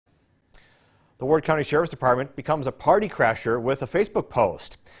The Ward County Sheriff's Department becomes a party crasher with a Facebook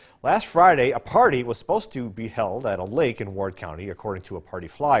post. Last Friday, a party was supposed to be held at a lake in Ward County, according to a party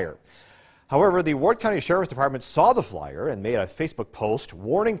flyer. However, the Ward County Sheriff's Department saw the flyer and made a Facebook post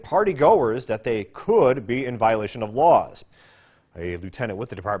warning party goers that they could be in violation of laws. A lieutenant with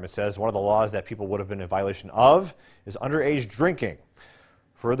the department says one of the laws that people would have been in violation of is underage drinking.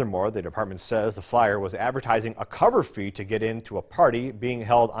 Furthermore, the department says the flyer was advertising a cover fee to get into a party being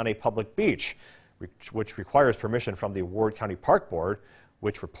held on a public beach, which requires permission from the Ward County Park Board,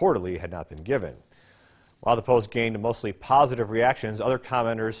 which reportedly had not been given. While the post gained mostly positive reactions, other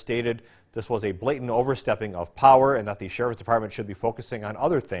commenters stated this was a blatant overstepping of power and that the Sheriff's Department should be focusing on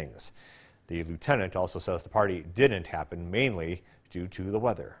other things. The lieutenant also says the party didn't happen mainly due to the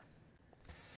weather.